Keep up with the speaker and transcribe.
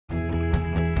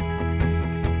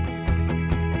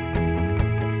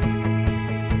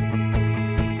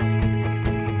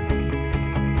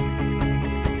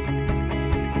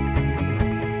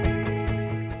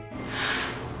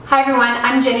Hi everyone,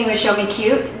 I'm Jenny with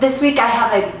ShowMeCute. This week I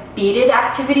have a beaded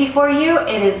activity for you.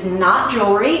 It is not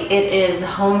jewelry, it is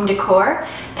home decor,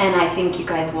 and I think you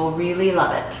guys will really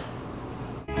love it.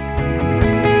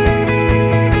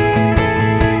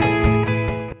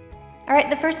 Alright,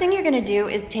 the first thing you're going to do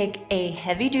is take a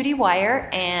heavy duty wire,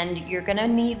 and you're going to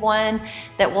need one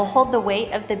that will hold the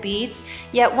weight of the beads,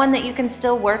 yet one that you can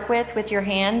still work with your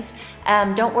hands.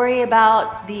 Don't worry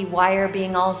about the wire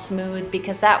being all smooth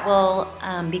because that will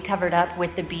be covered up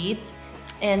with the beads.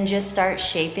 And just start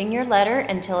shaping your letter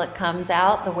until it comes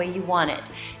out the way you want it.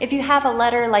 If you have a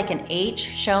letter like an H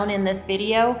shown in this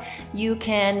video, you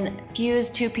can fuse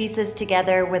two pieces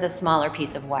together with a smaller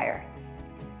piece of wire.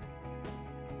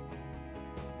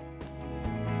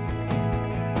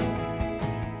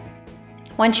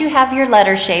 Once you have your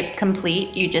letter shape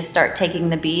complete, you just start taking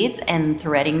the beads and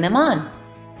threading them on.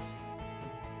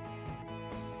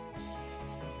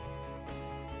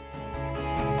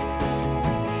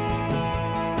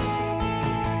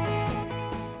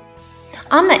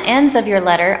 On the ends of your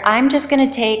letter, I'm just going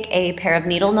to take a pair of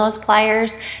needle nose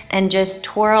pliers and just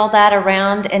twirl that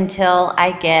around until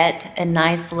I get a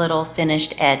nice little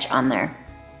finished edge on there.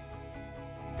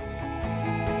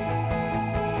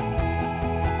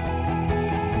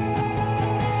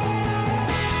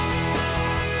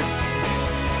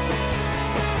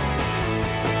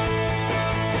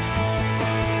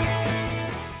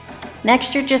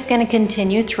 Next, you're just going to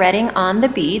continue threading on the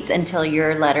beads until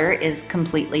your letter is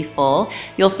completely full.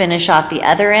 You'll finish off the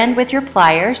other end with your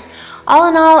pliers. All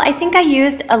in all, I think I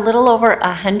used a little over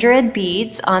 100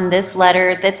 beads on this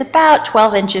letter that's about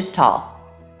 12 inches tall.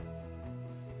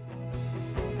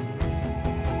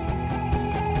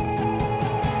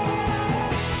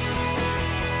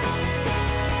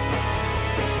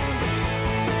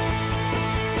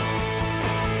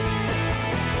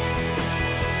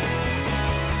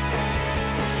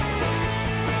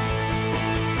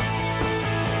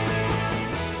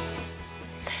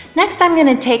 Next, I'm going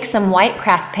to take some white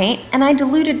craft paint, and I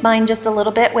diluted mine just a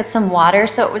little bit with some water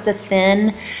so it was a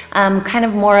thin, kind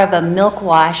of more of a milk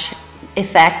wash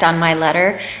effect on my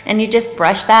letter. And you just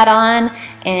brush that on,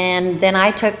 and then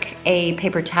I took a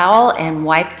paper towel and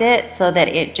wiped it so that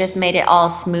it just made it all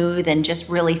smooth and just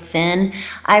really thin.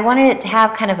 I wanted it to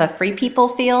have kind of a Free People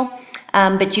feel.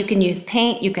 But you can use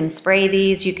paint, you can spray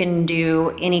these, you can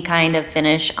do any kind of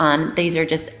finish on. These are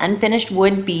just unfinished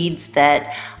wood beads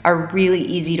that are really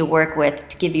easy to work with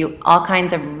to give you all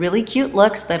kinds of really cute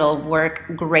looks that'll work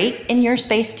great in your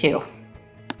space too.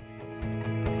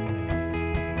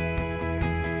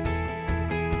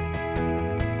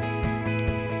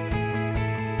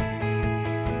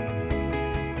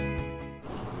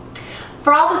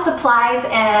 For all the supplies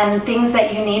and things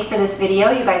that you need for this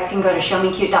video, you guys can go to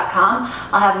ShowMeCute.com.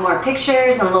 I'll have more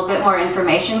pictures and a little bit more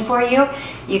information for you.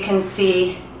 You can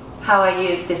see how I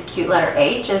use this cute letter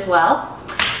H as well.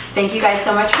 Thank you guys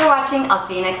so much for watching. I'll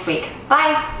see you next week.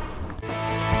 Bye!